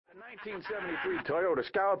1973 Toyota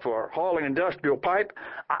Scout for hauling industrial pipe.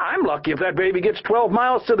 I'm lucky if that baby gets 12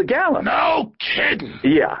 miles to the gallon. No kidding.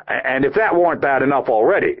 Yeah, and if that weren't bad enough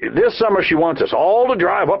already, this summer she wants us all to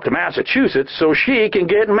drive up to Massachusetts so she can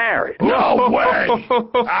get married. No way.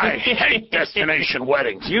 I hate destination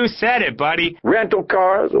weddings. You said it, buddy. Rental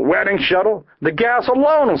cars, a wedding shuttle. The gas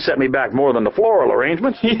alone will set me back more than the floral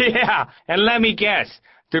arrangements. Yeah, and let me guess.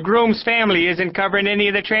 The groom's family isn't covering any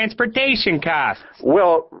of the transportation costs.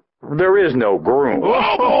 Well, there is no groom.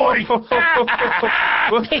 Oh, boy.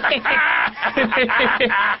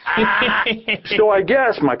 So I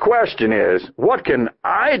guess my question is, what can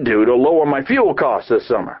I do to lower my fuel costs this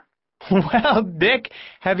summer? Well, Dick,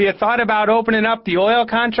 have you thought about opening up the oil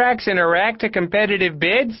contracts in Iraq to competitive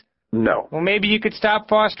bids? No. Well, maybe you could stop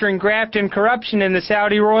fostering graft and corruption in the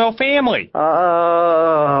Saudi royal family.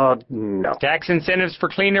 No. Tax incentives for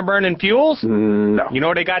cleaner burning fuels? No. You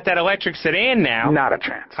know they got that electric sedan now. Not a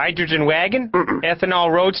chance. Hydrogen wagon?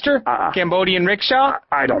 Ethanol roadster? Cambodian rickshaw?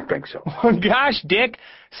 I don't think so. Gosh, Dick,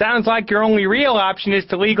 sounds like your only real option is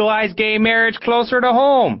to legalize gay marriage closer to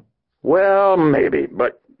home. Well, maybe,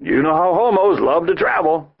 but you know how homos love to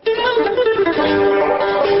travel.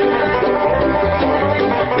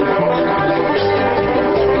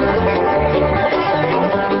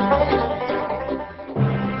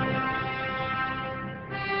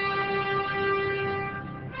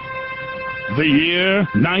 The year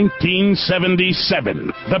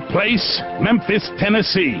 1977. The place, Memphis,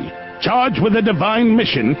 Tennessee. Charged with a divine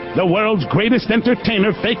mission, the world's greatest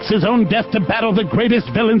entertainer fakes his own death to battle the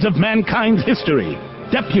greatest villains of mankind's history.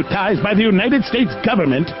 Deputized by the United States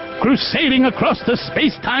government, crusading across the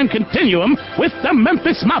space-time continuum with the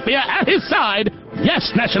Memphis Mafia at his side.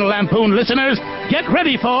 Yes, National Lampoon listeners, get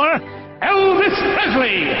ready for Elvis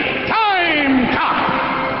Presley, Time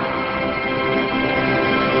Cop!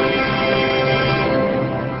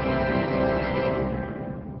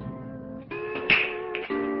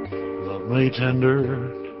 Love me tender,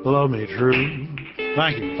 love me true.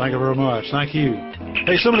 Thank you very much. Thank you.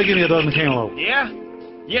 Hey, somebody give me a dozen cantaloupe. Yeah?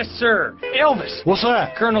 Yes, sir. Elvis. What's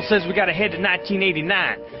that? Colonel says we gotta head to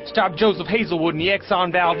 1989. Stop Joseph Hazelwood and the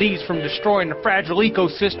Exxon Valdez from destroying the fragile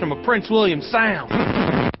ecosystem of Prince William Sound.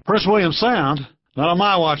 Prince William Sound? Not on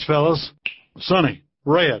my watch, fellas. Sonny,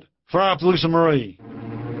 Red, fire up the Lisa Marie.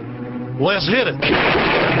 Let's hit it.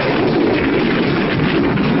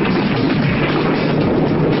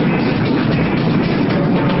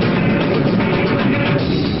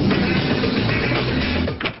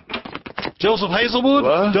 Joseph Hazelwood?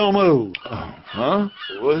 What? Don't move. Huh?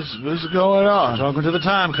 What's going on? Talking to the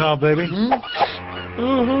time cop, baby. Who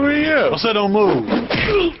are you? I said don't move.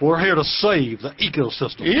 We're here to save the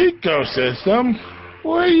ecosystem. Ecosystem?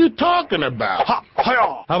 What are you talking about? Ha!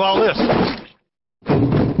 Hi-ya! How about this?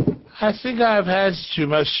 I think I've had too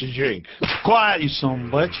much to drink. Quiet, you son of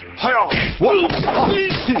a bitch. Hi-ya! Whoa!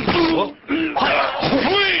 Please!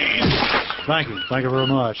 Thank you very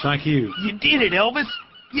much. Thank you. You did it, Elvis.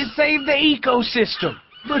 You saved the ecosystem.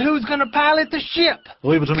 But who's gonna pilot the ship?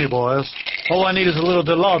 Leave it to me, boys. All I need is a little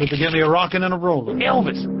Delotti to get me a rockin' and a rollin'.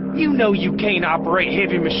 Elvis, you know you can't operate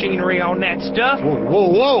heavy machinery on that stuff.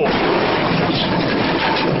 Whoa!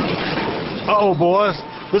 Uh-oh, boys.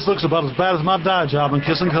 This looks about as bad as my dye job in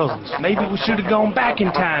Kissing Cousins. Maybe we should have gone back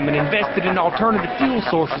in time and invested in alternative fuel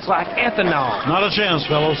sources like ethanol. Not a chance,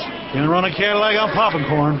 fellows. Can't run a Cadillac on popping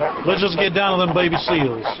corn. Let's just get down to them baby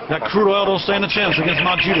seals. That crude oil don't stand a chance against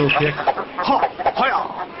my judo kick.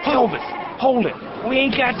 Elvis, hold it. We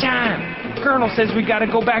ain't got time. Colonel says we gotta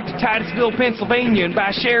go back to Titusville, Pennsylvania and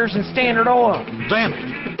buy shares in Standard Oil. Damn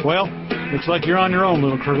it. Well, looks like you're on your own,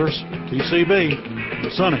 little critters.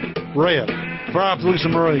 TCB. Sonny, Red, fire up Lisa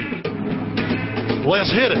Marie. Let's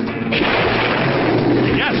hit it.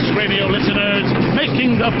 Yes, radio listeners,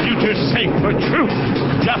 making the future safe for truth,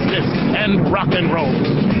 justice, and rock and roll.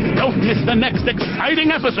 Don't miss the next exciting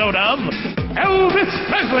episode of Elvis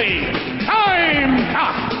Presley, Time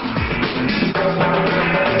Cop!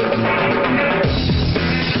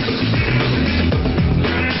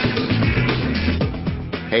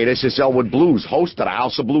 Hey, this is Elwood Blues, host of the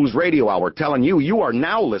House of Blues Radio Hour, telling you are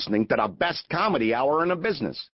now listening to the best comedy hour in the business.